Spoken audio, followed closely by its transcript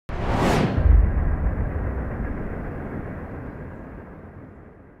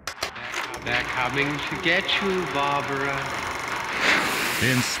They're coming to get you, Barbara.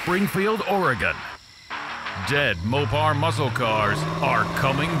 In Springfield, Oregon, dead Mopar muscle cars are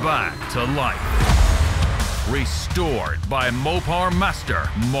coming back to life. Restored by Mopar master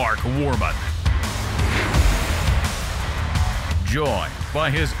Mark Warman. Joined by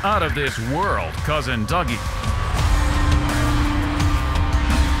his out-of-this-world cousin Dougie.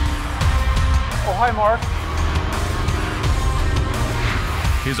 Oh, hi, Mark.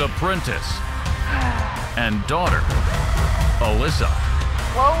 His apprentice and daughter, Alyssa.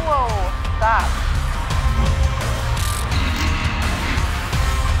 Whoa, whoa, stop.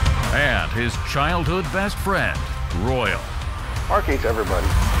 And his childhood best friend, Royal. Mark hates everybody.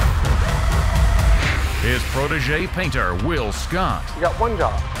 His protege painter, Will Scott. You got one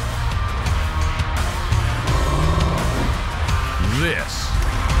job. This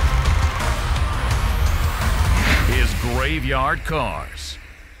is Graveyard Cars.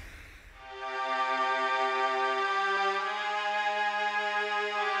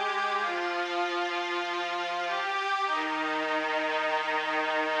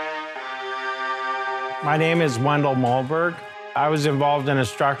 My name is Wendell Mulberg. I was involved in a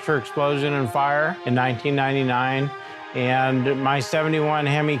structure explosion and fire in 1999, and my 71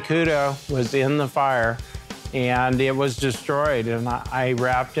 Hemicuda was in the fire, and it was destroyed, and I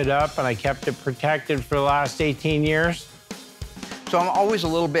wrapped it up, and I kept it protected for the last 18 years. So I'm always a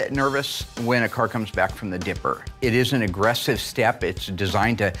little bit nervous when a car comes back from the dipper. It is an aggressive step. It's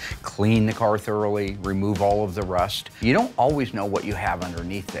designed to clean the car thoroughly, remove all of the rust. You don't always know what you have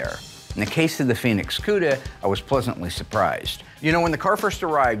underneath there. In the case of the Phoenix Cuda, I was pleasantly surprised. You know, when the car first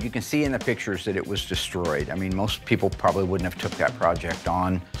arrived, you can see in the pictures that it was destroyed. I mean, most people probably wouldn't have took that project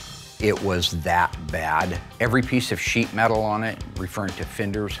on. It was that bad. Every piece of sheet metal on it, referring to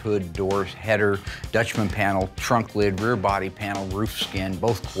fenders, hood, doors, header, Dutchman panel, trunk lid, rear body panel, roof skin,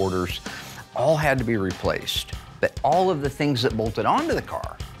 both quarters, all had to be replaced. But all of the things that bolted onto the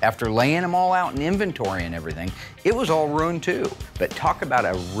car, after laying them all out in inventory and everything, it was all ruined too. But talk about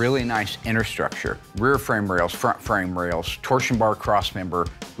a really nice inner structure. Rear frame rails, front frame rails, torsion bar crossmember,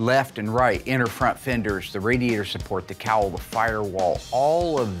 left and right, inner front fenders, the radiator support, the cowl, the firewall,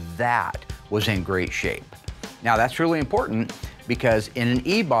 all of that was in great shape. Now that's really important because in an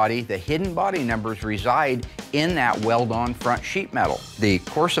E-body, the hidden body numbers reside in that weld-on front sheet metal. The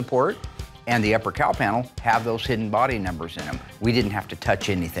core support and the upper cowl panel have those hidden body numbers in them. We didn't have to touch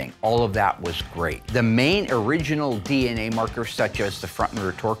anything. All of that was great. The main original DNA markers, such as the front and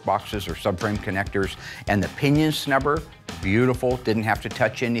rear torque boxes or subframe connectors and the pinion snubber, beautiful, didn't have to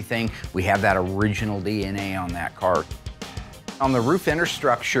touch anything. We have that original DNA on that car. On the roof inner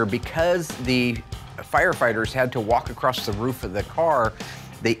structure, because the firefighters had to walk across the roof of the car,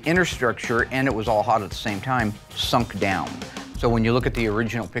 the inner structure, and it was all hot at the same time, sunk down. So when you look at the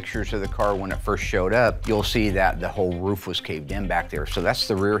original pictures of the car when it first showed up, you'll see that the whole roof was caved in back there. So that's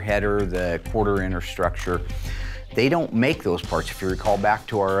the rear header, the quarter inner structure. They don't make those parts. If you recall back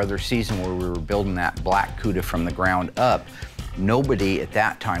to our other season where we were building that black Cuda from the ground up, nobody at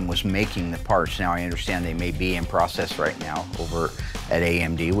that time was making the parts. Now I understand they may be in process right now over at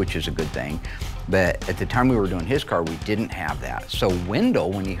AMD, which is a good thing. But at the time we were doing his car, we didn't have that. So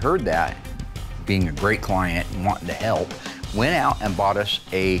Wendell, when he heard that, being a great client and wanting to help, went out and bought us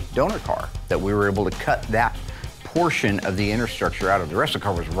a donor car that we were able to cut that portion of the inner structure out of. The rest of the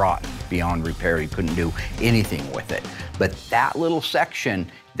car was rotten beyond repair. He couldn't do anything with it. But that little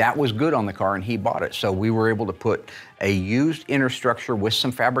section, that was good on the car and he bought it. So we were able to put a used inner structure with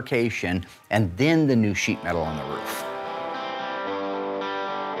some fabrication and then the new sheet metal on the roof.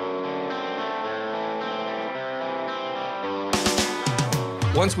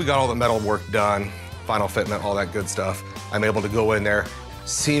 Once we got all the metal work done, final fitment, all that good stuff, I'm able to go in there,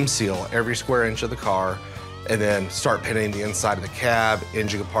 seam seal every square inch of the car, and then start painting the inside of the cab,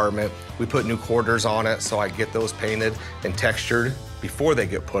 engine compartment. We put new quarters on it, so I get those painted and textured before they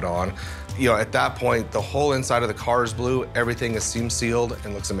get put on. You know, at that point, the whole inside of the car is blue, everything is seam sealed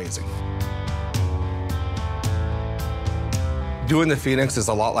and looks amazing. Doing the Phoenix is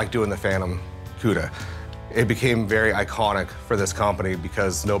a lot like doing the Phantom Cuda. It became very iconic for this company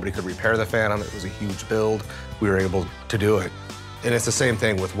because nobody could repair the Phantom. It was a huge build. We were able to do it. And it's the same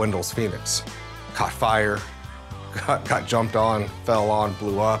thing with Wendell's Phoenix. Caught fire, got jumped on, fell on,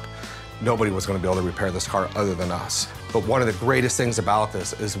 blew up. Nobody was going to be able to repair this car other than us. But one of the greatest things about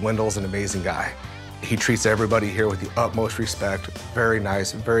this is Wendell's an amazing guy. He treats everybody here with the utmost respect, very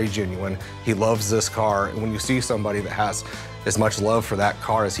nice, very genuine. He loves this car, and when you see somebody that has as much love for that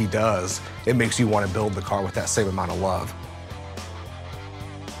car as he does, it makes you want to build the car with that same amount of love.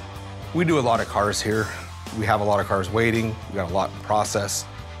 We do a lot of cars here. We have a lot of cars waiting. We got a lot in process.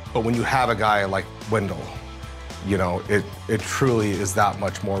 But when you have a guy like Wendell, you know, it truly is that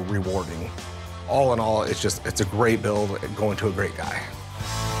much more rewarding. All in all, it's a great build going to a great guy.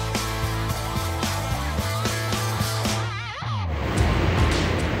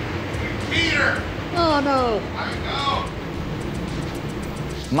 Peter! Oh no! I know.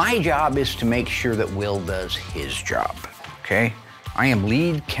 My job is to make sure that Will does his job, okay? I am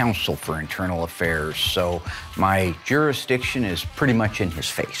lead counsel for internal affairs, so my jurisdiction is pretty much in his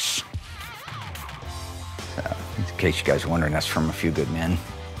face. So, in case you guys are wondering, that's from A Few Good Men.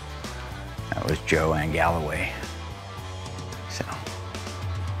 That was Joe and Galloway. So.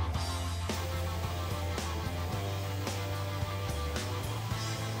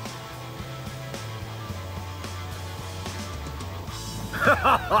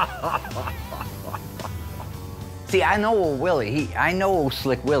 See, I know old Willie. I know old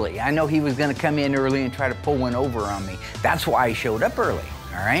Slick Willie. I know he was gonna come in early and try to pull one over on me. That's why I showed up early,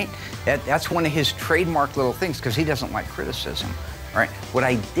 all right? That's one of his trademark little things, because he doesn't like criticism, all right? What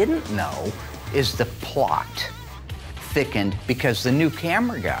I didn't know is the plot thickened because the new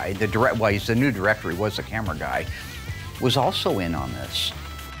camera guy, he's the new director, he was the camera guy, was also in on this.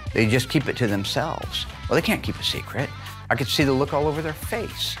 They just keep it to themselves. Well, they can't keep a secret. I could see the look all over their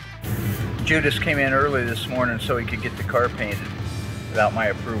face. Judas came in early this morning so he could get the car painted without my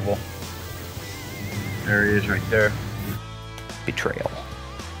approval. There he is right there. Betrayal,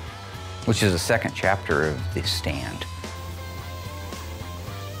 which is the second chapter of The Stand.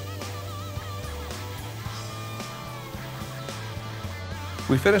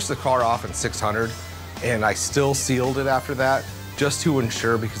 We finished the car off in 600, and I still sealed it after that, just to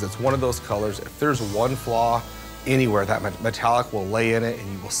ensure, because it's one of those colors, if there's one flaw anywhere, that metallic will lay in it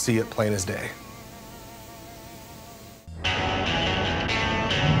and you will see it plain as day.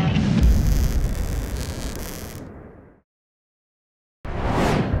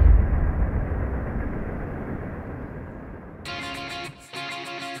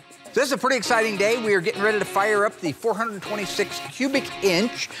 This is a pretty exciting day. We are getting ready to fire up the 426 cubic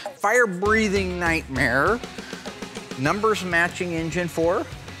inch fire-breathing nightmare numbers matching engine for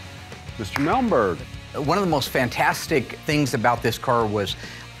Mr. Melmberg. One of the most fantastic things about this car was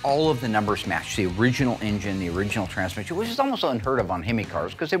all of the numbers matched. The original engine, the original transmission, which is almost unheard of on Hemi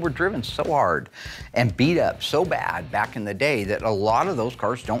cars because they were driven so hard and beat up so bad back in the day that a lot of those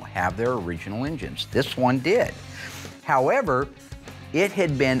cars don't have their original engines. This one did. However, it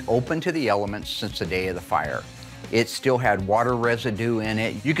had been open to the elements since the day of the fire. It still had water residue in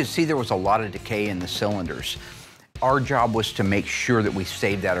it. You could see there was a lot of decay in the cylinders. Our job was to make sure that we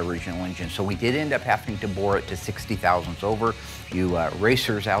saved that original engine. So we did end up having to bore it to 60 thousandths over. You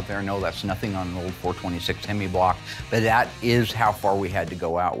racers out there know that's nothing on an old 426 Hemi block, but that is how far we had to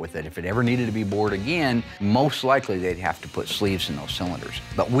go out with it. If it ever needed to be bored again, most likely they'd have to put sleeves in those cylinders.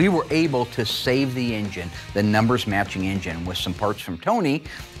 But we were able to save the engine, the numbers matching engine. With some parts from Tony,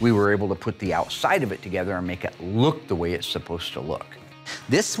 we were able to put the outside of it together and make it look the way it's supposed to look.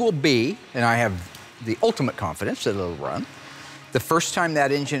 This will be, and I have the ultimate confidence that it'll run, the first time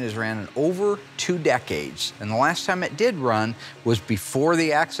that engine has ran in over 2 decades. And the last time it did run was before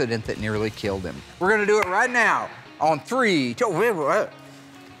the accident that nearly killed him. We're gonna do it right now on 3, 2,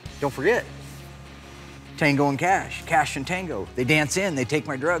 don't forget, Tango and Cash, Cash and Tango. They dance in, they take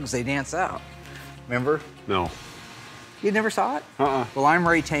my drugs, they dance out. Remember? No. You never saw it? Well, I'm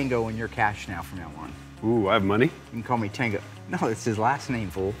Ray Tango and you're Cash now from now on. Ooh, I have money? You can call me Tango. No, it's his last name,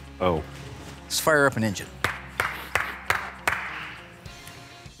 fool. Oh. Let's fire up an engine.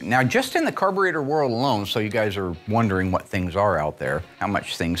 Now, just in the carburetor world alone, so you guys are wondering what things are out there, how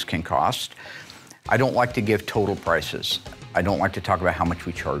much things can cost, I don't like to give total prices. I don't like to talk about how much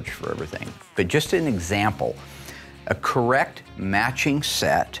we charge for everything. But just an example, a correct matching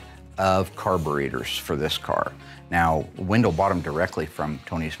set of carburetors for this car. Now, Wendell bought them directly from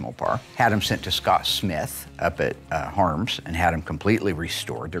Tony's Mopar, had them sent to Scott Smith up at Harms and had them completely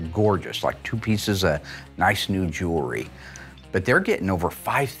restored. They're gorgeous, like 2 pieces of nice new jewelry. But they're getting over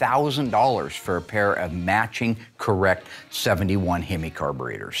 $5,000 for a pair of matching, correct 71 Hemi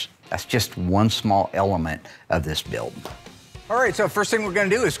carburetors. That's just one small element of this build. All right, so first thing we're gonna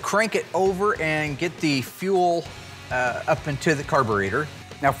do is crank it over and get the fuel up into the carburetor.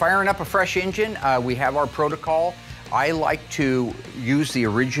 Now, firing up a fresh engine, we have our protocol. I like to use the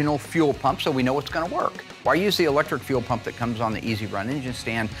original fuel pump so we know it's gonna work. Why use the electric fuel pump that comes on the Easy Run engine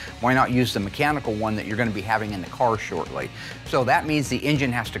stand? Why not use the mechanical one that you're gonna be having in the car shortly? So that means the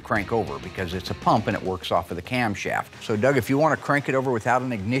engine has to crank over because it's a pump and it works off of the camshaft. So Doug, if you wanna crank it over without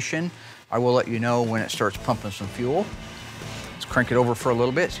an ignition, I will let you know when it starts pumping some fuel. Let's crank it over for a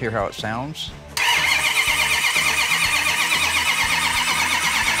little bit, hear how it sounds.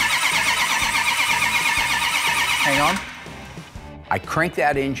 Hang on. I crank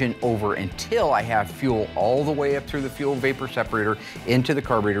that engine over until I have fuel all the way up through the fuel vapor separator into the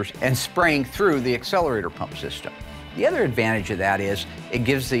carburetors and spraying through the accelerator pump system. The other advantage of that is it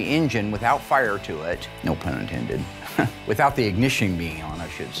gives the engine, without fire to it, no pun intended, without the ignition being on, I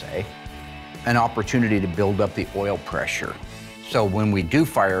should say, an opportunity to build up the oil pressure. So when we do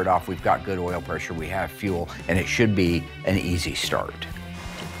fire it off, we've got good oil pressure, we have fuel, and it should be an easy start.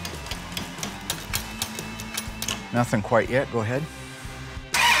 Nothing quite yet, go ahead.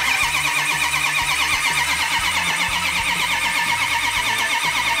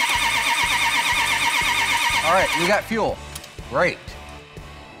 All right, we got fuel. Great.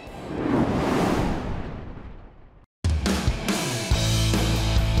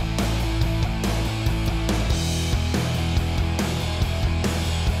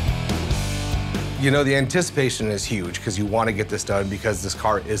 You know, the anticipation is huge because you want to get this done because this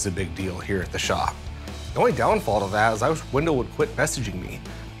car is a big deal here at the shop. The only downfall to that is I wish Wendell would quit messaging me.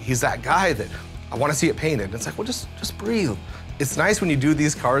 He's that guy that I want to see it painted. And it's like, well, just breathe. It's nice when you do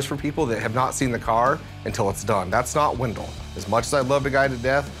these cars for people that have not seen the car until it's done. That's not Wendell. As much as I love the guy to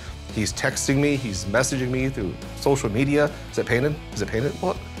death, he's texting me, he's messaging me through social media. Is it painted? Is it painted?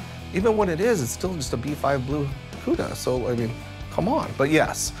 Well, even when it is, it's still just a B5 blue Cuda. So, I mean, come on. But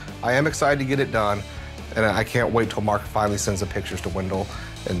yes, I am excited to get it done. And I can't wait till Mark finally sends the pictures to Wendell,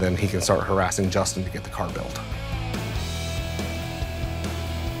 and then he can start harassing Justin to get the car built.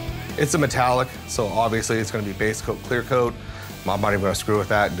 It's a metallic, so obviously it's going to be base coat, clear coat. I'm not even going to screw with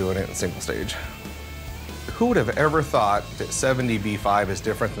that and doing it in single stage. Who would have ever thought that 70 B5 is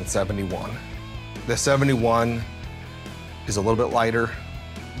different than 71? The 71 is a little bit lighter.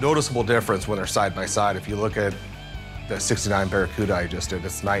 Noticeable difference when they're side by side. If you look at the 69 Barracuda I just did,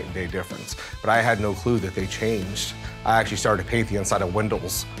 it's night and day difference. But I had no clue that they changed. I actually started to paint the inside of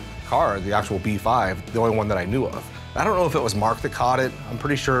Wendell's car, the actual B5, the only one that I knew of. I don't know if it was Mark that caught it. I'm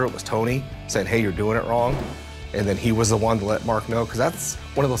pretty sure it was Tony saying, hey, you're doing it wrong. And then he was the one to let Mark know, because that's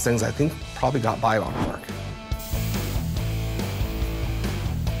one of those things I think probably got by on Mark.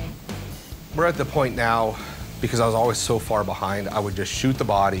 We're at the point now, because I was always so far behind, I would just shoot the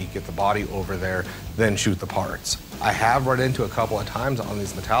body, get the body over there, then shoot the parts. I have run into a couple of times on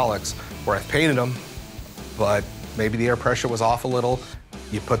these metallics where I've painted them, but maybe the air pressure was off a little.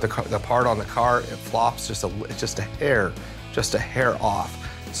 You put the part on the car, it flops just a hair off.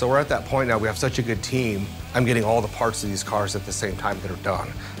 So we're at that point now, we have such a good team, I'm getting all the parts of these cars at the same time that are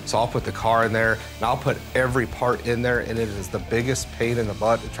done. So I'll put the car in there, and I'll put every part in there, and it is the biggest pain in the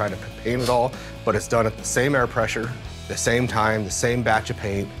butt to try to paint it all, but it's done at the same air pressure, the same time, the same batch of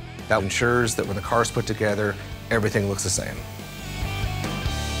paint. That ensures that when the car's put together, everything looks the same.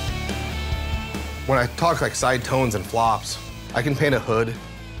 When I talk like side tones and flops, I can paint a hood,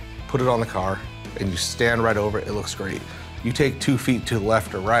 put it on the car, and you stand right over it, it looks great. You take 2 feet to the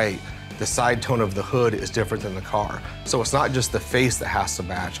left or right, the side tone of the hood is different than the car. So it's not just the face that has to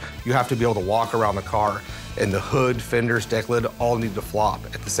match. You have to be able to walk around the car, and the hood, fenders, deck lid all need to flop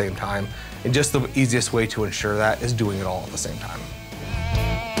at the same time. And just the easiest way to ensure that is doing it all at the same time.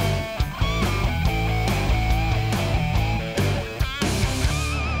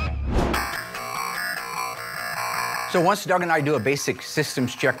 So once Doug and I do a basic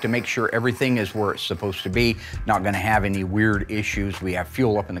systems check to make sure everything is where it's supposed to be, not gonna have any weird issues, we have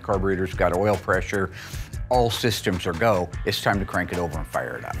fuel up in the carburetors, got oil pressure, all systems are go, it's time to crank it over and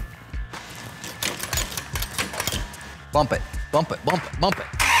fire it up. Bump it, bump it, bump it, bump it.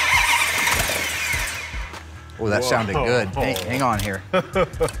 Oh, that sounded good. Hey, hang on here.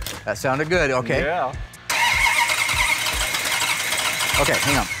 That sounded good, okay. Yeah. Okay,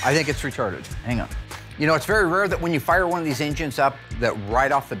 hang on. I think it's retarded. Hang on. You know, it's very rare that when you fire one of these engines up, that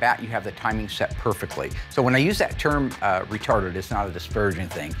right off the bat you have the timing set perfectly. So when I use that term retarded, it's not a disparaging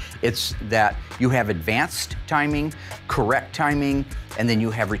thing. It's that you have advanced timing, correct timing, and then you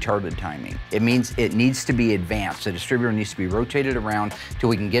have retarded timing. It means it needs to be advanced. The distributor needs to be rotated around till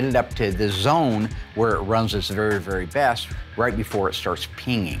we can get it up to the zone where it runs its very, very best right before it starts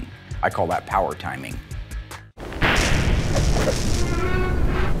pinging. I call that power timing.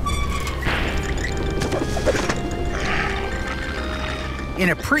 In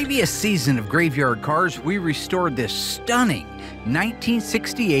a previous season of Graveyard Cars, we restored this stunning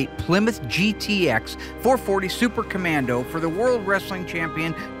 1968 Plymouth GTX 440 Super Commando for the World Wrestling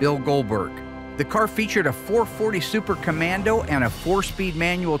Champion Bill Goldberg. The car featured a 440 Super Commando and a 4-speed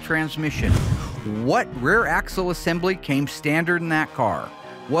manual transmission. What rear axle assembly came standard in that car?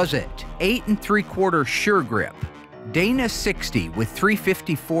 Was it 8 3/4 Sure Grip, Dana 60 with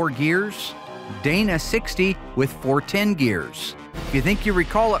 354 gears, Dana 60 with 410 gears? If you think you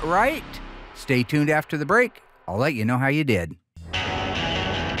recall it right, stay tuned after the break. I'll let you know how you did.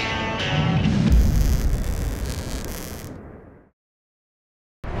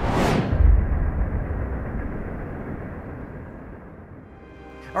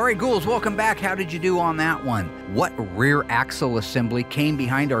 All right, ghouls, welcome back. How did you do on that one? What rear axle assembly came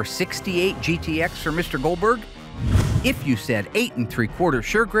behind our 68 GTX for Mr. Goldberg? If you said 8 3/4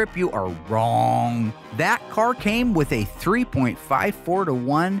 sure grip, you are wrong. That car came with a 3.54 to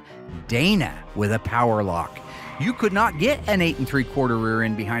 1 Dana with a power lock. You could not get an 8 3/4 rear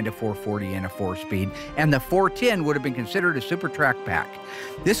end behind a 440 and a 4-speed, and the 410 would have been considered a super track pack.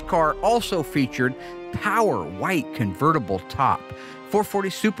 This car also featured power white convertible top, 440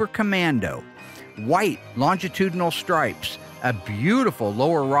 Super Commando, white longitudinal stripes, a beautiful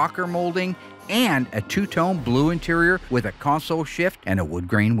lower rocker molding, and a two-tone blue interior with a console shift and a wood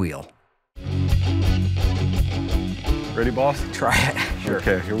grain wheel. Ready, boss? Try it. Sure.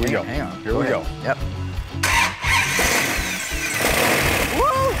 Okay, here we go. Hang on. Here we go. Yep.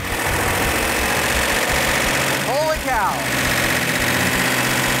 Woo! Holy cow.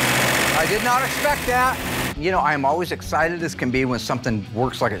 I did not expect that. You know, I'm always excited as can be when something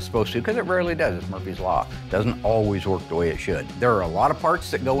works like it's supposed to, because it rarely does. It's Murphy's Law. It doesn't always work the way it should. There are a lot of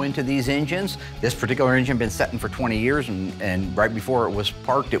parts that go into these engines. This particular engine been setting for 20 years, and right before it was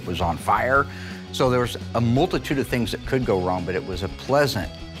parked, it was on fire. So there was a multitude of things that could go wrong, but it was a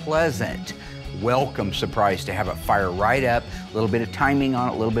pleasant, welcome surprise to have it fire right up, a little bit of timing on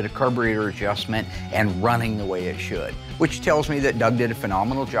it, a little bit of carburetor adjustment, and running the way it should. Which tells me that Doug did a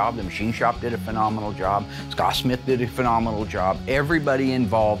phenomenal job, the machine shop did a phenomenal job, Scott Smith did a phenomenal job. Everybody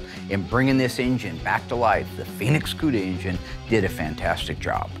involved in bringing this engine back to life, the Phoenix Cuda engine, did a fantastic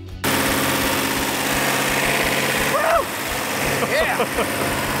job. Woo! Yeah!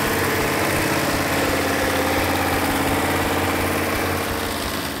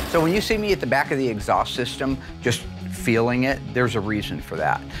 So when you see me at the back of the exhaust system, just feeling it, there's a reason for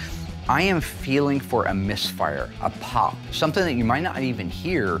that. I am feeling for a misfire, a pop, something that you might not even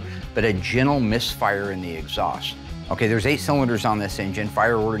hear, but a gentle misfire in the exhaust. Okay, there's 8 cylinders on this engine,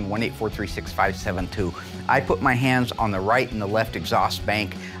 fire ordering 184366572. I put my hands on the right and the left exhaust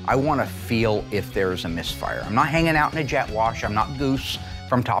bank. I want to feel if there's a misfire. I'm not hanging out in a jet wash, I'm not Goose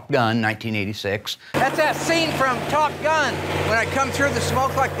from Top Gun, 1986. That's that scene from Top Gun, when I come through the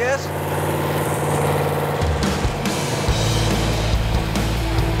smoke like this.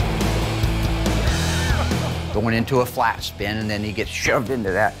 Going into a flat spin, and then he gets shoved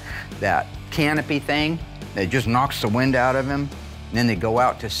into that canopy thing that just knocks the wind out of him. And then they go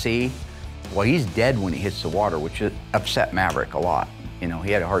out to sea. Well, he's dead when he hits the water, which upset Maverick a lot. You know,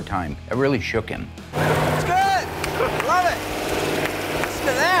 he had a hard time. It really shook him. It's good, love it. To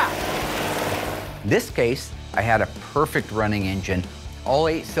that. This case, I had a perfect running engine. All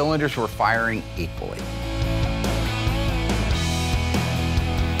 8 cylinders were firing equally.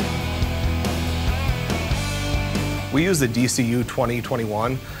 We use the DCU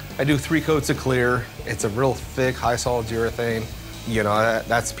 2021. I do 3 coats of clear. It's a real thick, high solids urethane. You know,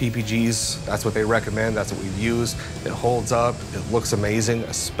 that's PPG's, that's what they recommend, that's what we've used. It holds up, it looks amazing,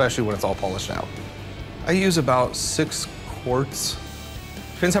 especially when it's all polished out. I use about 6 quarts.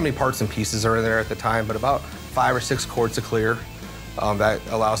 Depends how many parts and pieces are in there at the time, but about 5 or 6 quarts of clear. That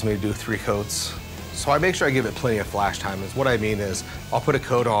allows me to do 3 coats. So I make sure I give it plenty of flash time. What I mean is, I'll put a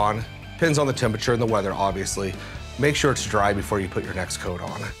coat on, depends on the temperature and the weather, obviously. Make sure it's dry before you put your next coat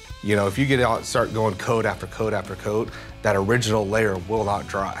on. You know, if you get out, start going coat after coat after coat, that original layer will not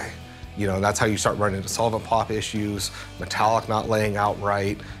dry. You know, that's how you start running into solvent pop issues, metallic not laying out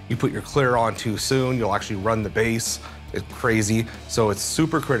right. You put your clear on too soon, you'll actually run the base. It's crazy. So it's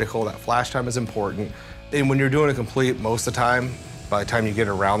super critical. That flash time is important. And when you're doing a complete, most of the time, by the time you get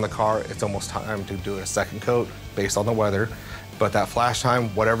around the car, it's almost time to do a second coat based on the weather. But that flash time,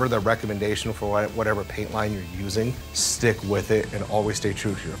 whatever the recommendation for whatever paint line you're using, stick with it and always stay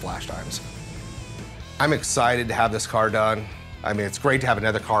true to your flash times. I'm excited to have this car done. I mean, it's great to have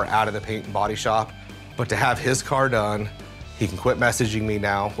another car out of the paint and body shop, but to have his car done, he can quit messaging me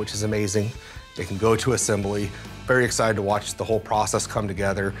now, which is amazing. It can go to assembly. Very excited to watch the whole process come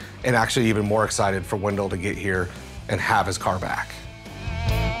together, and actually even more excited for Wendell to get here and have his car back.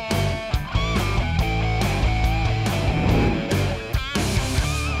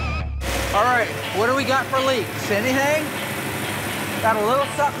 All right, what do we got for leaks? Anything? Got a little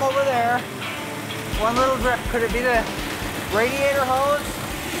something over there. One little drip. Could it be the radiator hose?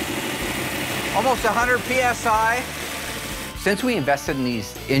 Almost 100 PSI. Since we invested in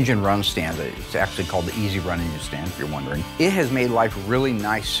these engine run stands, it's actually called the Easy Run Engine Stand, if you're wondering, it has made life really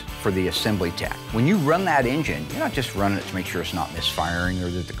nice for the assembly tech. When you run that engine, you're not just running it to make sure it's not misfiring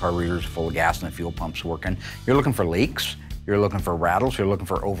or that the carburetor's full of gas and the fuel pump's working. You're looking for leaks, you're looking for rattles, you're looking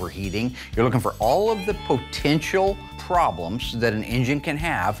for overheating, you're looking for all of the potential problems that an engine can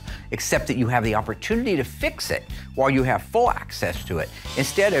have, except that you have the opportunity to fix it while you have full access to it.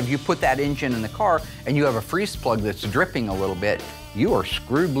 Instead of you put that engine in the car and you have a freeze plug that's dripping a little bit, you are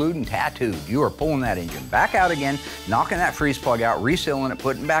screwed, glued, and tattooed. You are pulling that engine back out again, knocking that freeze plug out, resealing it,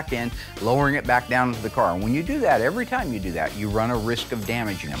 putting it back in, lowering it back down into the car. And when you do that, every time you do that, you run a risk of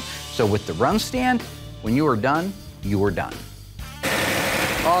damaging them. So with the run stand, when you are done, you are done.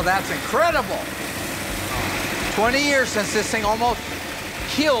 Oh, that's incredible. 20 years since this thing almost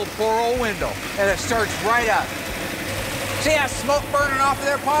killed poor old Wendell, and it starts right up. See that smoke burning off of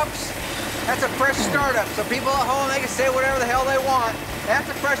there, Pops? That's a fresh startup, so people at home, they can say whatever the hell they want. That's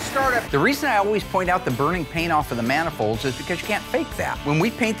a fresh startup. The reason I always point out the burning paint off of the manifolds is because you can't fake that. When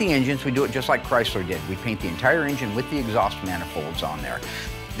we paint the engines, we do it just like Chrysler did. We paint the entire engine with the exhaust manifolds on there.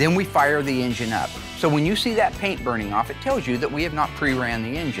 Then we fire the engine up. So when you see that paint burning off, it tells you that we have not pre-ran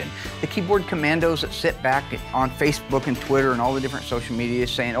the engine. The keyboard commandos that sit back on Facebook and Twitter and all the different social media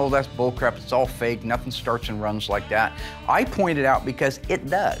saying, oh, that's bullcrap, it's all fake, nothing starts and runs like that. I point it out because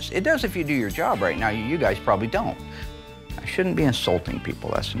it does. It does if you do your job right. Now, you guys probably don't. I shouldn't be insulting people,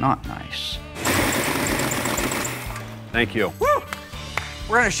 that's not nice. Thank you. Woo!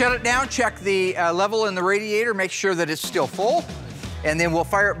 We're gonna shut it down, check the level in the radiator, make sure that it's still full. And then we'll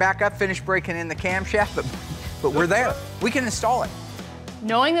fire it back up, finish breaking in the camshaft, but we're there. We can install it.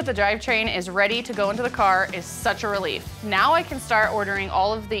 Knowing that the drivetrain is ready to go into the car is such a relief. Now I can start ordering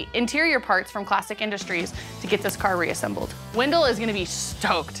all of the interior parts from Classic Industries to get this car reassembled. Wendell is gonna be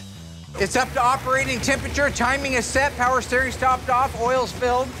stoked. It's up to operating temperature, timing is set, power steering's topped off, oil's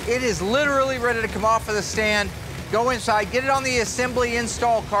filled. It is literally ready to come off of the stand, go inside, get it on the assembly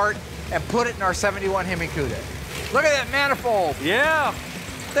install cart, and put it in our 71 Hemicuda. Look at that manifold. Yeah.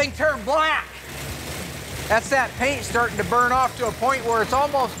 Thing turned black. That's that paint starting to burn off to a point where it's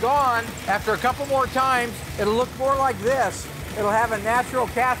almost gone. After a couple more times, it'll look more like this. It'll have a natural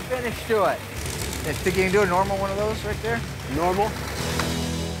cast finish to it. I think you can do a normal one of those right there? Normal.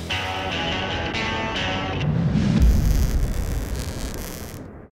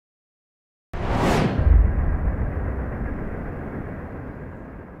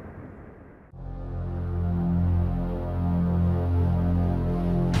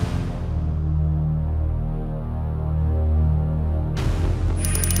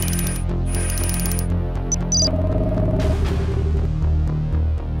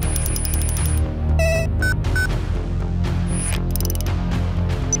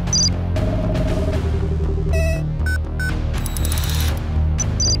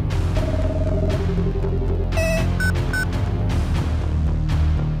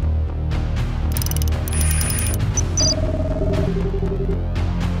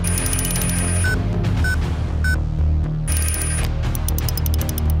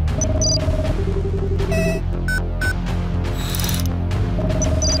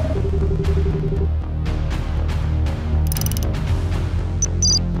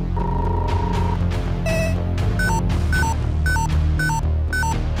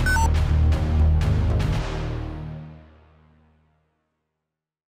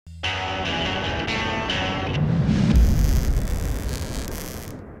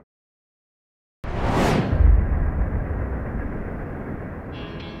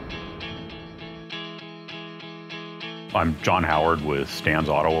 I'm John Howard with Stan's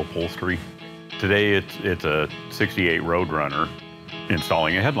Auto Upholstery. Today it's a 68 Roadrunner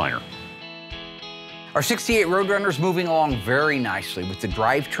installing a headliner. Our 68 Roadrunner is moving along very nicely with the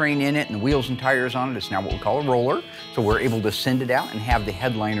drivetrain in it and the wheels and tires on it. It's now what we call a roller. So we're able to send it out and have the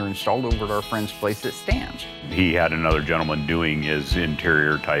headliner installed over at our friend's place at Stan's. He had another gentleman doing his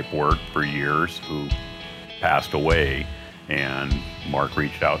interior type work for years who passed away, and Mark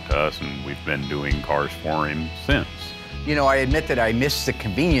reached out to us and we've been doing cars for him since. You know, I admit that I miss the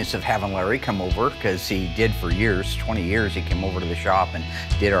convenience of having Larry come over, because he did for years, 20 years, he came over to the shop and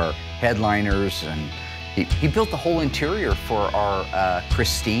did our headliners, and he built the whole interior for our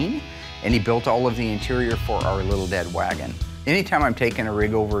Christine, and he built all of the interior for our Little Dead Wagon. Anytime I'm taking a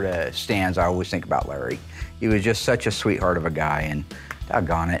rig over to Stan's, I always think about Larry. He was just such a sweetheart of a guy, and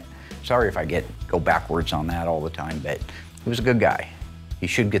doggone it. Sorry if I go backwards on that all the time, but he was a good guy. He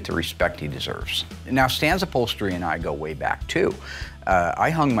should get the respect he deserves. Now, Stan's Upholstery and I go way back, too.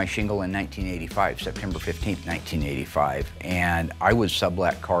 I hung my shingle in 1985, September 15th, 1985, and I would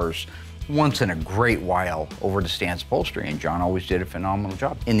sublet cars once in a great while over to Stan's Upholstery, and John always did a phenomenal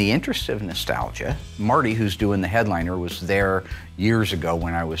job. In the interest of nostalgia, Marty, who's doing the headliner, was there years ago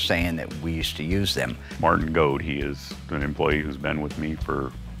when I was saying that we used to use them. Martin Goad, he is an employee who's been with me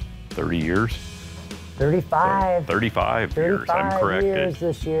for 30 years. 35. 35 years, I'm corrected. Years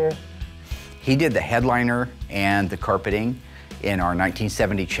this year. He did the headliner and the carpeting in our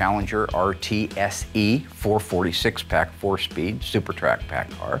 1970 Challenger RTSE 446 pack 4-speed Super Track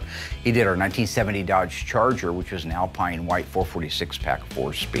pack car. He did our 1970 Dodge Charger, which was an Alpine White 446 pack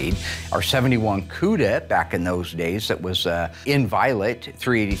 4-speed. Our 71 Cuda back in those days, that was in Violet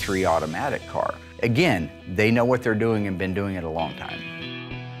 383 automatic car. Again, they know what they're doing and been doing it a long time.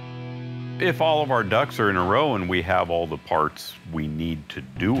 If all of our ducks are in a row and we have all the parts we need to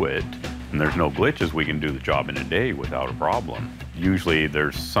do it, and there's no glitches, we can do the job in a day without a problem. Usually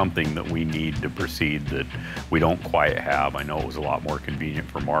there's something that we need to proceed that we don't quite have. I know it was a lot more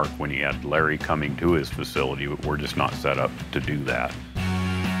convenient for Mark when he had Larry coming to his facility, but we're just not set up to do that.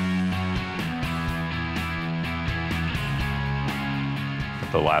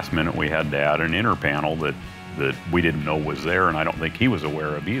 At the last minute, we had to add an inner panel that we didn't know was there, and I don't think he was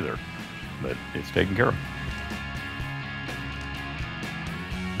aware of either. But it's taken care of.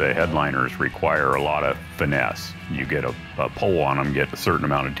 The headliners require a lot of finesse. You get a pull on them, get a certain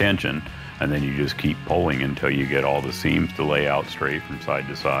amount of tension, and then you just keep pulling until you get all the seams to lay out straight from side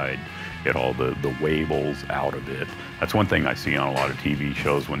to side, get all the wavels out of it. That's one thing I see on a lot of TV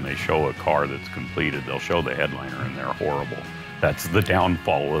shows. When they show a car that's completed, they'll show the headliner and they're horrible. That's the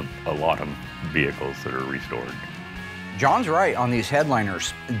downfall of a lot of vehicles that are restored. John's right on these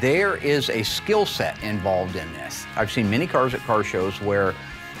headliners. There is a skill set involved in this. I've seen many cars at car shows where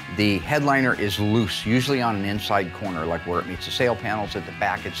the headliner is loose, usually on an inside corner, like where it meets the sail panels at the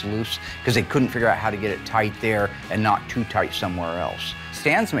back, it's loose, because they couldn't figure out how to get it tight there and not too tight somewhere else.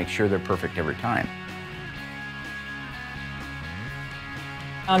 Stan's make sure they're perfect every time.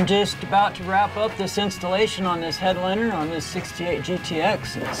 I'm just about to wrap up this installation on this headliner on this 68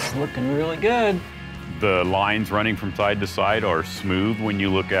 GTX. It's looking really good. The lines running from side to side are smooth when you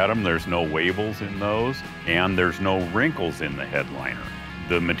look at them. There's no wavels in those, and there's no wrinkles in the headliner.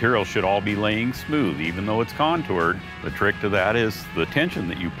 The material should all be laying smooth, even though it's contoured. The trick to that is the tension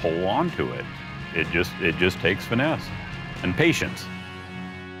that you pull onto it. It just takes finesse and patience.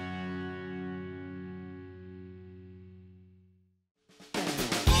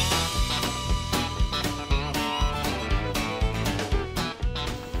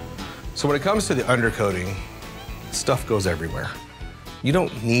 So when it comes to the undercoating, stuff goes everywhere. You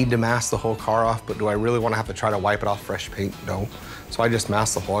don't need to mask the whole car off, but do I really want to have to try to wipe it off fresh paint? No. So I just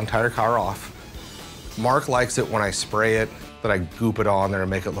mask the whole entire car off. Mark likes it when I spray it, that I goop it on there and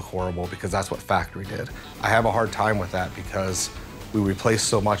make it look horrible, because that's what factory did. I have a hard time with that because we replace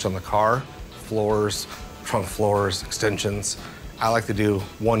so much on the car, floors, trunk floors, extensions. I like to do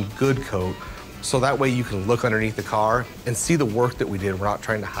one good coat, so that way you can look underneath the car and see the work that we did. We're not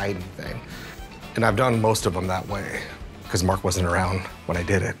trying to hide anything. And I've done most of them that way because Mark wasn't around when I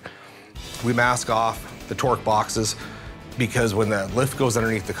did it. We mask off the torque boxes because when the lift goes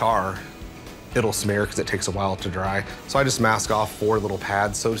underneath the car, it'll smear because it takes a while to dry. So I just mask off 4 little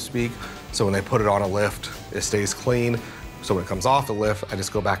pads, so to speak. So when they put it on a lift, it stays clean. So when it comes off the lift, I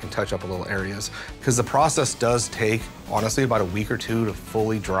just go back and touch up little areas. Because the process does take, honestly, about a week or 2 to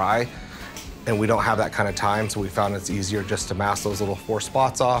fully dry. And we don't have that kind of time, so we found it's easier just to mask those little 4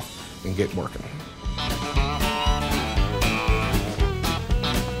 spots off and get working.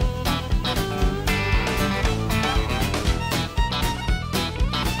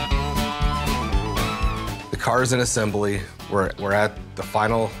 The car's in assembly. We're at the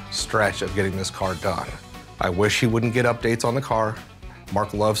final stretch of getting this car done. I wish he wouldn't get updates on the car.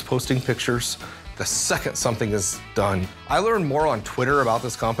 Mark loves posting pictures. The second something is done, I learned more on Twitter about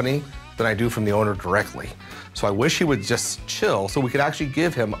this company than I do from the owner directly. So I wish he would just chill so we could actually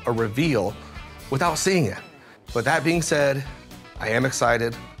give him a reveal without seeing it. But that being said, I am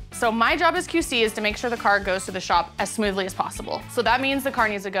excited. So my job as QC is to make sure the car goes to the shop as smoothly as possible. So that means the car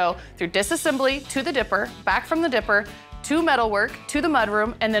needs to go through disassembly to the dipper, back from the dipper, to metalwork, to the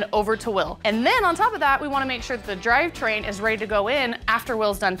mudroom, and then over to Will. And then on top of that, we want to make sure that the drivetrain is ready to go in after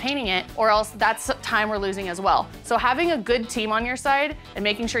Will's done painting it, or else that's time we're losing as well. So having a good team on your side and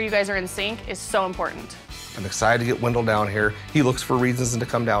making sure you guys are in sync is so important. I'm excited to get Wendell down here. He looks for reasons to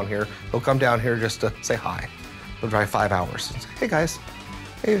come down here. He'll come down here just to say hi. He'll drive 5 hours and say, hey guys,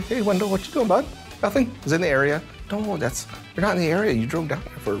 hey Wendell, what you doing, bud? Nothing, he's in the area. No, you're not in the area. You drove down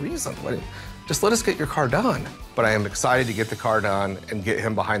here for a reason. Just let us get your car done. But I am excited to get the car done and get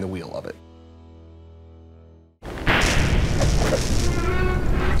him behind the wheel of it.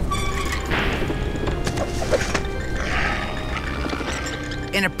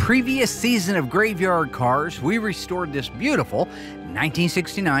 In a previous season of Graveyard Cars, we restored this beautiful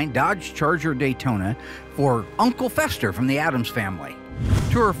 1969 Dodge Charger Daytona for Uncle Fester from the Addams family.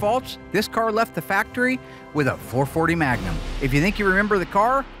 True or false, this car left the factory with a 440 Magnum. If you think you remember the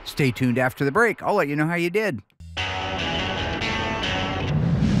car, stay tuned after the break. I'll let you know how you did.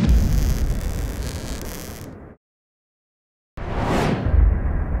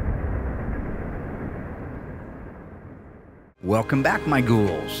 Welcome back, my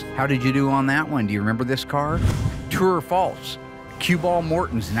ghouls. How did you do on that one? Do you remember this car? True or false? Cue Ball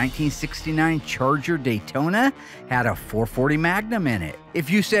Morton's 1969 Charger Daytona had a 440 Magnum in it. If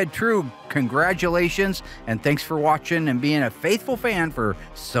you said true, congratulations, and thanks for watching and being a faithful fan for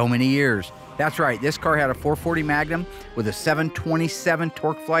so many years. That's right, this car had a 440 Magnum with a 727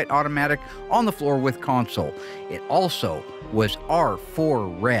 Torque Flight automatic on the floor with console. It also was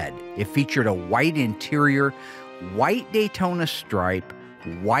R4 red. It featured a white interior, white Daytona stripe,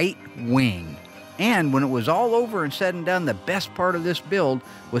 white wing. And when it was all over and said and done, the best part of this build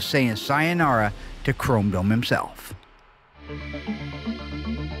was saying sayonara to Chrome Dome himself.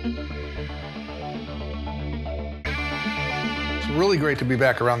 It's really great to be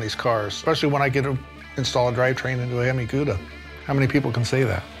back around these cars, especially when I get to install a drivetrain into a Hemicuda. How many people can say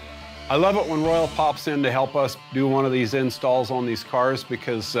that? I love it when Royal pops in to help us do one of these installs on these cars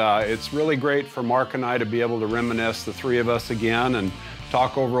because it's really great for Mark and I to be able to reminisce, the three of us again, and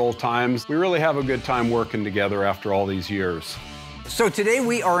talk over old times. We really have a good time working together after all these years. So today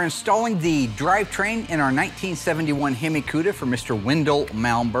we are installing the drivetrain in our 1971 Hemicuda for Mr. Wendell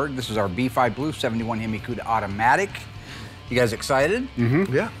Malmberg. This is our B5 Blue 71 Hemicuda automatic. You guys excited?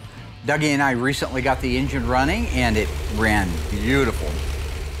 Mm-hmm. Yeah. Dougie and I recently got the engine running and it ran beautiful.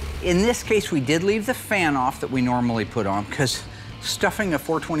 In this case, we did leave the fan off that we normally put on because stuffing a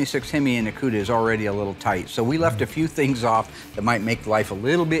 426 Hemi in a Cuda is already a little tight. So we left a few things off that might make life a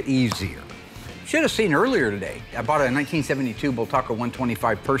little bit easier. Should have seen earlier today. I bought a 1972 Bultaco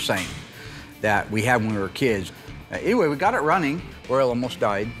 125 Persane that we had when we were kids. Anyway, we got it running. Royal almost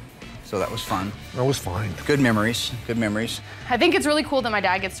died, so that was fun. That was fine. Good memories, good memories. I think it's really cool that my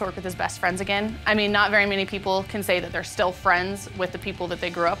dad gets to work with his best friends again. I mean, not very many people can say that they're still friends with the people that they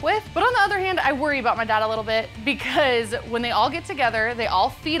grew up with. But on the other hand, I worry about my dad a little bit because when they all get together, they all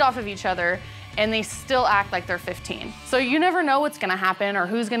feed off of each other and they still act like they're 15. So you never know what's gonna happen or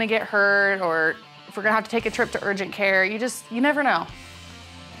who's gonna get hurt or if we're gonna have to take a trip to urgent care. You never know.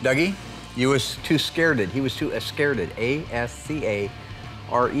 Dougie, you was too scareded. He was too ascareded. A-S-C-A-R-E-D-E-D.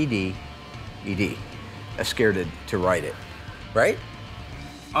 Ascareded to write it, right?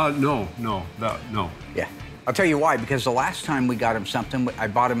 No. Yeah. I'll tell you why, because the last time we got him something, I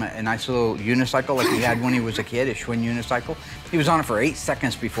bought him a nice little unicycle like he had when he was a kid, a Schwinn unicycle. He was on it for 8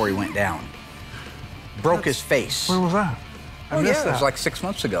 seconds before he went down. Broke his face. When was that? I missed that. It was like 6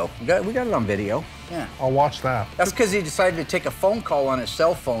 months ago. We got it on video. Yeah. I'll watch that. That's because he decided to take a phone call on his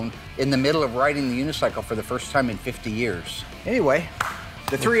cell phone in the middle of riding the unicycle for the first time in 50 years. Anyway,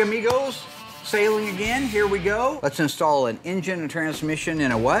 the three amigos sailing again. Here we go. Let's install an engine and transmission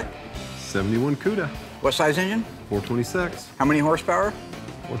in a what? 71 Cuda. What size engine? 426. How many horsepower?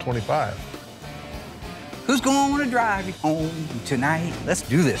 425. Who's going to drive you home tonight? Let's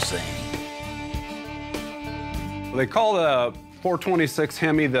do this thing. They call the 426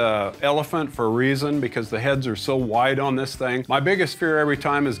 Hemi the elephant for a reason because the heads are so wide on this thing. My biggest fear every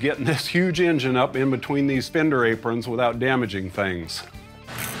time is getting this huge engine up in between these fender aprons without damaging things.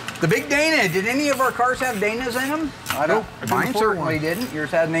 The big Dana. Did any of our cars have Danas in them? I don't. Mine certainly didn't.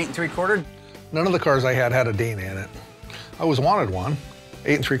 Yours had an 8 3/4. None of the cars I had a Dana in it. I always wanted one.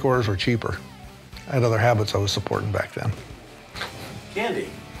 8 3/4 were cheaper. I had other habits I was supporting back then. Candy.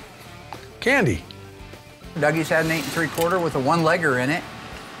 Candy. Dougie's had an 8 3/4 with a one-legger in it.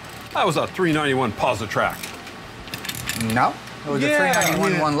 That was a 391 Positrack. No, it was a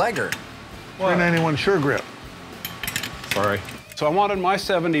 391 one-legger. 391 Sure Grip. Sorry. So I wanted my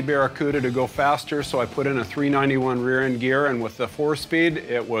 70 Barracuda to go faster, so I put in a 391 rear-end gear, and with the 4-speed,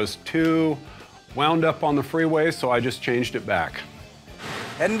 it was too wound up on the freeway, so I just changed it back.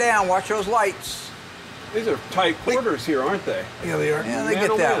 Heading down, watch those lights. These are tight quarters here, aren't they? Yeah, they are. Yeah, they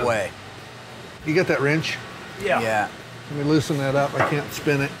get that way. You got that wrench? Yeah. Let me loosen that up. I can't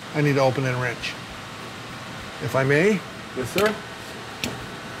spin it. I need to open that wrench. If I may? Yes, sir.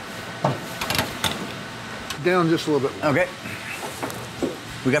 Down just a little bit. Okay.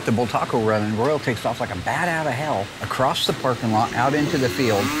 We got the Bultaco running. Royal takes off like a bat out of hell across the parking lot, out into the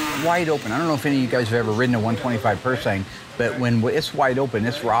field, wide open. I don't know if any of you guys have ever ridden a 125 Persane, but when it's wide open,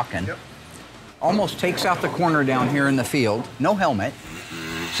 it's rocking. Yep. Almost takes out the corner down here in the field. No helmet.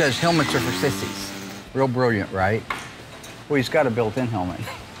 Says helmets are for sissies. Real brilliant, right? Well, he's got a built-in helmet.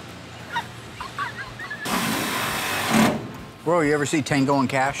 Bro, you ever see Tango and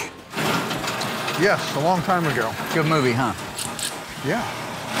Cash? Yes, a long time ago. Good movie, huh? Yeah.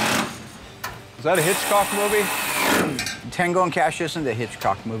 Is that a Hitchcock movie? Tango and Cash isn't a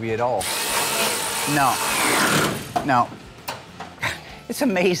Hitchcock movie at all. No. No. It's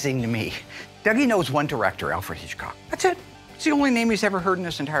amazing to me. Dougie knows one director, Alfred Hitchcock. That's it. It's the only name he's ever heard in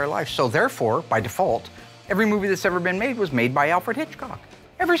his entire life. So therefore, by default, every movie that's ever been made was made by Alfred Hitchcock.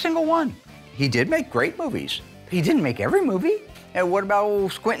 Every single one. He did make great movies. He didn't make every movie. And what about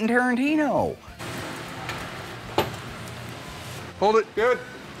old Quentin Tarantino? Hold it. Good.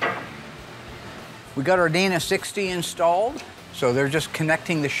 We got our Dana 60 installed, so they're just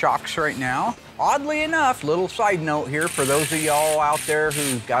connecting the shocks right now. Oddly enough, little side note here for those of y'all out there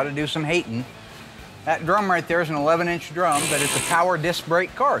who've got to do some hating. That drum right there is an 11-inch drum, but it's a power disc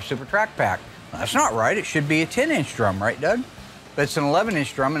brake car, Super Track Pack. Well, that's not right. It should be a 10-inch drum, right, Doug? But it's an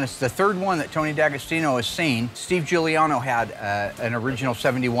 11-inch drum, and it's the third one that Tony D'Agostino has seen. Steve Giuliano had an original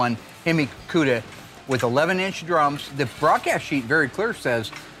 71 Hemicuda with 11-inch drums. The broadcast sheet very clear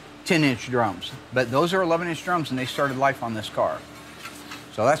says 10-inch drums, but those are 11-inch drums, and they started life on this car.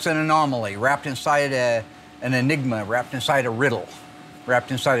 So that's an anomaly, wrapped inside an enigma, wrapped inside a riddle,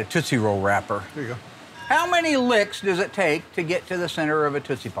 wrapped inside a Tootsie Roll wrapper. There you go. How many licks does it take to get to the center of a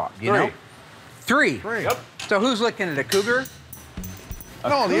Tootsie Pop? You know? Three. Yep. So who's licking it, a cougar?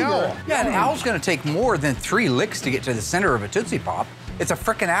 No, the owl. Yeah, an owl's gonna take more than 3 licks to get to the center of a Tootsie Pop. It's a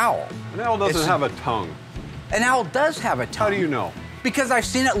frickin' owl. An owl doesn't have a tongue. An owl does have a tongue. How do you know? Because I've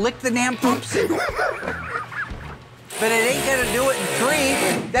seen it lick the damn pump signal. But it ain't gonna do it in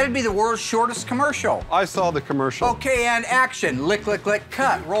 3. That'd be the world's shortest commercial. I saw the commercial. Okay, and action. Lick, lick, lick,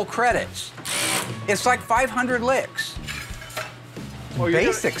 cut. Roll credits. It's like 500 licks. Well,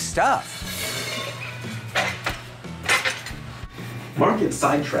 Basic stuff. Mark gets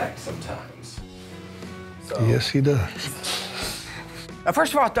sidetracked sometimes. So. Yes, he does.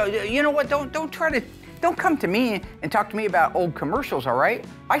 First of all, you know what? Don't come to me and talk to me about old commercials, all right?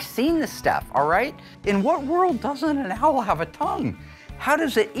 I've seen this stuff, all right? In what world doesn't an owl have a tongue? How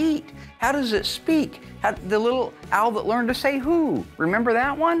does it eat? How does it speak? The little owl that learned to say who. Remember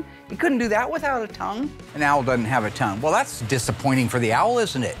that one? You couldn't do that without a tongue. An owl doesn't have a tongue. Well, that's disappointing for the owl,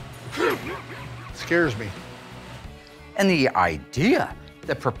 isn't it? Scares me. And the idea,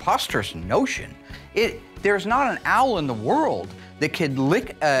 the preposterous notion, there's not an owl in the world that could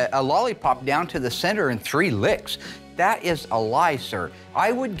lick a lollipop down to the center in 3 licks. That is a lie, sir.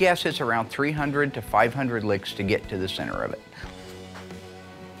 I would guess it's around 300 to 500 licks to get to the center of it.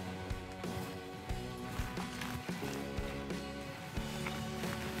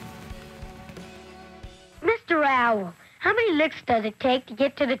 Mr. Owl, how many licks does it take to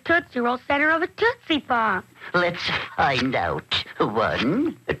get to the Tootsie Roll center of a Tootsie Pop? Let's find out.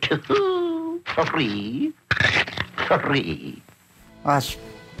 1, 2, 3, 3.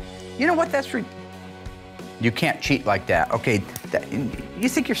 You know what? You can't cheat like that. Okay, you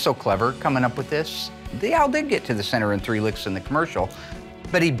think you're so clever coming up with this? The owl did get to the center in 3 licks in the commercial,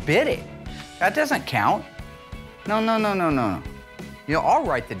 but he bit it. That doesn't count. No. You know, I'll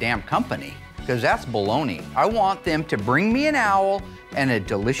write the damn company, because that's baloney. I want them to bring me an owl and a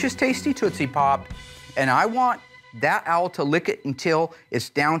delicious, tasty Tootsie Pop, and I want that owl to lick it until it's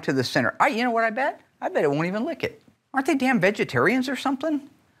down to the center. You know what I bet? I bet it won't even lick it. Aren't they damn vegetarians or something?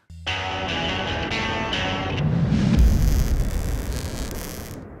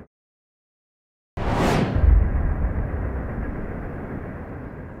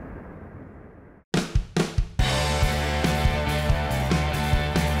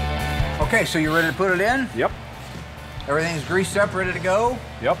 Okay, so you ready to put it in? Yep. Everything's greased up, ready to go?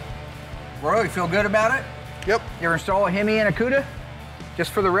 Yep. Roy, you feel good about it? Yep. You ever install a Hemi in a Cuda?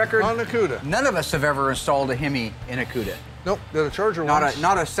 Just for the record? Not in a Cuda. None of us have ever installed a Hemi in a Cuda. Nope, did a Charger once.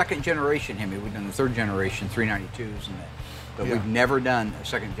 Not a second generation Hemi. We've done the 3rd generation 392s and that. But we've never done a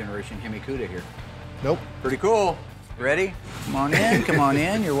 2nd generation Hemicuda here. Nope. Pretty cool. Ready? Come on in, come on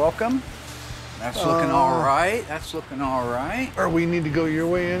in. You're welcome. That's looking all right. That's looking all right. Or we need to go your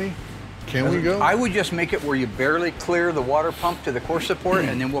way, Annie? Can we go? I would just make it where you barely clear the water pump to the core support,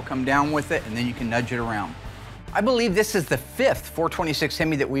 and then we'll come down with it, and then you can nudge it around. I believe this is the 5th 426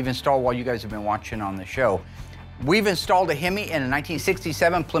 Hemi that we've installed while you guys have been watching on the show. We've installed a Hemi in a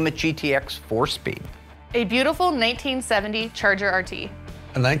 1967 Plymouth GTX 4-speed. A beautiful 1970 Charger RT.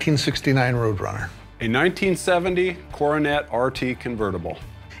 A 1969 Roadrunner. A 1970 Coronet RT convertible.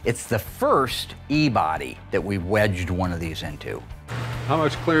 It's the first E-body that we wedged one of these into. How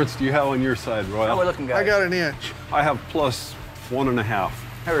much clearance do you have on your side, Royal? How are we looking, guys? I got an inch. I have plus 1.5.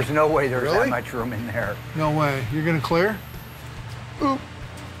 There's no way there's that much room in there. No way. You're gonna clear? Oop.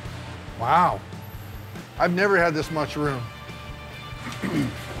 Wow. I've never had this much room. I'm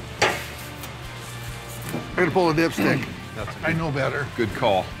gonna pull the dipstick. I know better. Good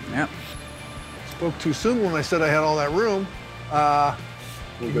call. Yep. Spoke too soon when I said I had all that room.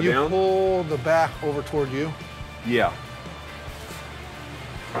 We'll Can go you down? pull the back over toward you? Yeah.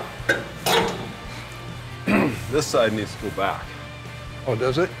 This side needs to go back. Oh,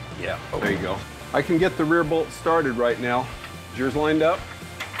 does it? Yeah. There you go. I can get the rear bolt started right now. Is yours lined up?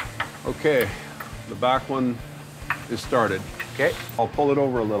 Okay. The back one is started. Okay. I'll pull it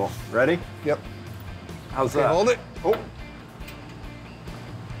over a little. Ready? Yep. How's Okay, that? hold it. Oh.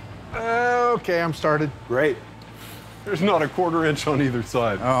 Okay, I'm started. Great. There's not a 1/4 inch on either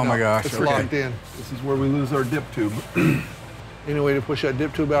side. Oh my gosh. It's okay. locked in. This is where we lose our dip tube. Any way to push that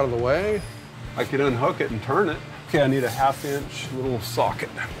dip tube out of the way? I could unhook it and turn it. Okay, I need a 1/2 inch little socket,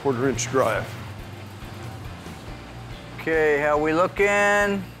 1/4 inch drive. Okay, how we looking?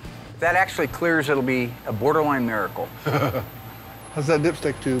 If that actually clears, it'll be a borderline miracle. How's that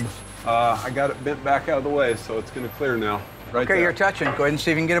dipstick tube? I got it bent back out of the way, so it's gonna clear now. Right Okay, there. you're touching. Go ahead and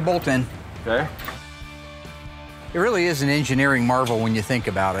see if you can get a bolt in. Okay. It really is an engineering marvel when you think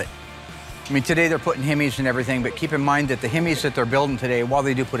about it. I mean, today they're putting Hemis and everything, but keep in mind that the Hemis that they're building today, while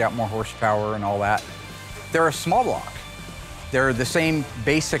they do put out more horsepower and all that, they're a small block. They're the same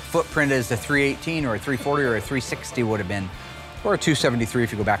basic footprint as the 318 or a 340 or a 360 would have been, or a 273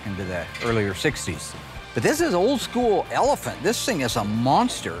 if you go back into the earlier 60s. But this is old school Elephant. This thing is a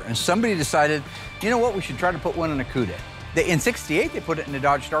monster, and somebody decided, you know what, we should try to put one in a Cuda. In '68, they put it in the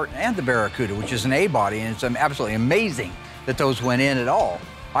Dodge Dart and the Barracuda, which is an A body, and it's absolutely amazing that those went in at all.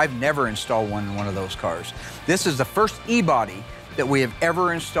 I've never installed one in one of those cars. This is the first E-body that we have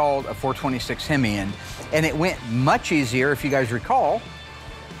ever installed a 426 Hemi in, and it went much easier. If you guys recall,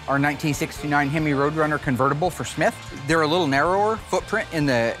 our 1969 Hemi Roadrunner convertible for Smith, they're a little narrower footprint in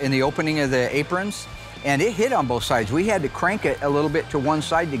the opening of the aprons, and it hit on both sides. We had to crank it a little bit to one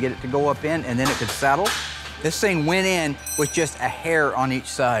side to get it to go up in, and then it could saddle. This thing went in with just a hair on each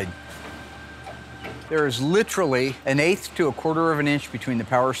side. There is literally 1/8 to a 1/4 of an inch between the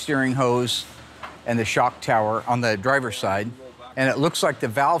power steering hose and the shock tower on the driver's side. And it looks like the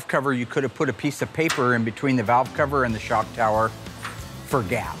valve cover, you could have put a piece of paper in between the valve cover and the shock tower for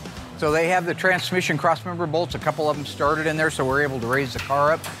gap. So they have the transmission crossmember bolts, a couple of them started in there, so we're able to raise the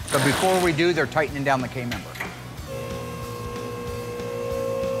car up. But before we do, they're tightening down the K-member.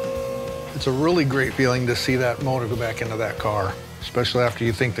 It's a really great feeling to see that motor go back into that car, especially after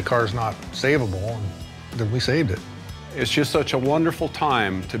you think the car's not savable, and then we saved it. It's just such a wonderful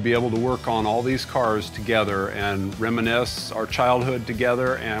time to be able to work on all these cars together and reminisce our childhood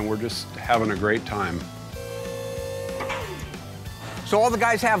together, and we're just having a great time. So all the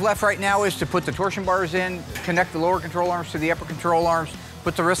guys have left right now is to put the torsion bars in, connect the lower control arms to the upper control arms,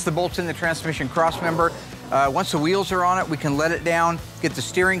 put the rest of the bolts in the transmission crossmember. Once the wheels are on it, we can let it down, get the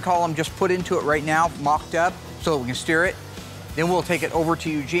steering column just put into it right now, mocked up, so that we can steer it. Then we'll take it over to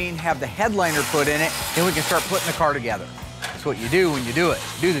Eugene, have the headliner put in it, then we can start putting the car together. That's what you do when you do it.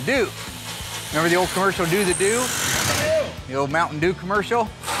 Do the do. Remember the old commercial, do the do? The old Mountain Dew commercial?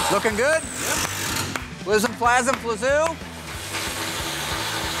 Looking good? Flizzum, flazzum, flazzoo?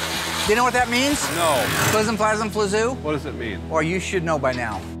 Do you know what that means? No. Flizzum, flazzum, flazzoo? What does it mean? Well, you should know by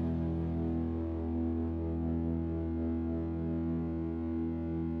now.